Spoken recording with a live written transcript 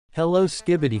Hello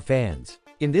Skibidi fans.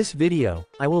 In this video,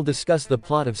 I will discuss the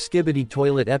plot of Skibidi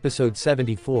Toilet episode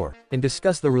 74, and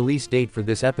discuss the release date for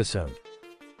this episode.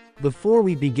 Before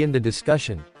we begin the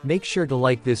discussion, make sure to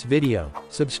like this video,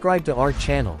 subscribe to our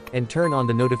channel, and turn on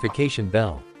the notification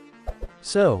bell.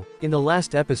 So, in the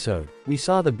last episode, we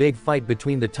saw the big fight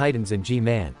between the Titans and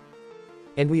G-Man.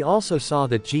 And we also saw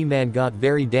that G-Man got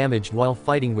very damaged while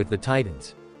fighting with the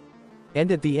Titans. And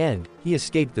at the end, he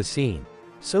escaped the scene.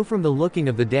 So from the looking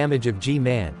of the damage of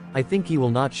G-Man, I think he will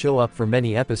not show up for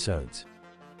many episodes.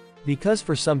 Because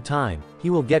for some time, he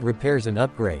will get repairs and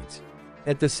upgrades.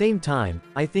 At the same time,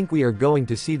 I think we are going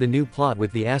to see the new plot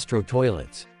with the Astro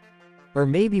Toilets. Or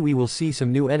maybe we will see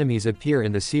some new enemies appear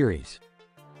in the series.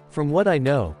 From what I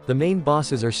know, the main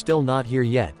bosses are still not here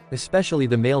yet, especially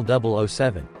the male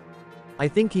 007. I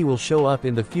think he will show up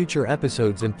in the future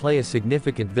episodes and play a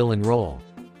significant villain role.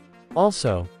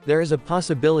 Also, there is a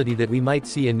possibility that we might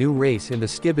see a new race in the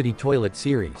Skibidi Toilet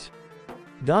series.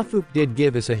 Dafuk did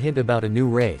give us a hint about a new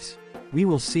race. We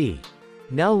will see.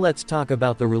 Now let's talk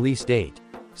about the release date.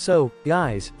 So,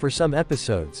 guys, for some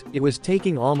episodes, it was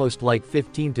taking almost like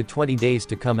 15 to 20 days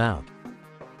to come out.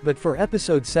 But for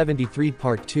episode 73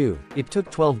 part 2, it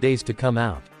took 12 days to come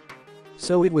out.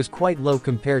 So it was quite low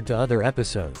compared to other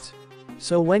episodes.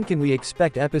 So when can we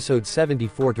expect episode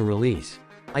 74 to release?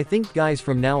 I think guys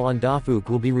from now on Dafuk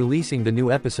will be releasing the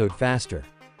new episode faster.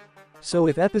 So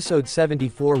if episode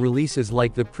 74 releases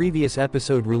like the previous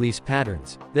episode release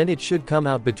patterns, then it should come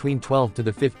out between 12th to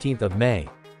the 15th of May.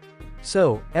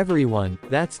 So, everyone,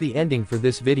 that's the ending for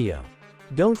this video.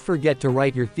 Don't forget to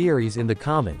write your theories in the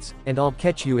comments, and I'll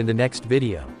catch you in the next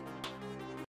video.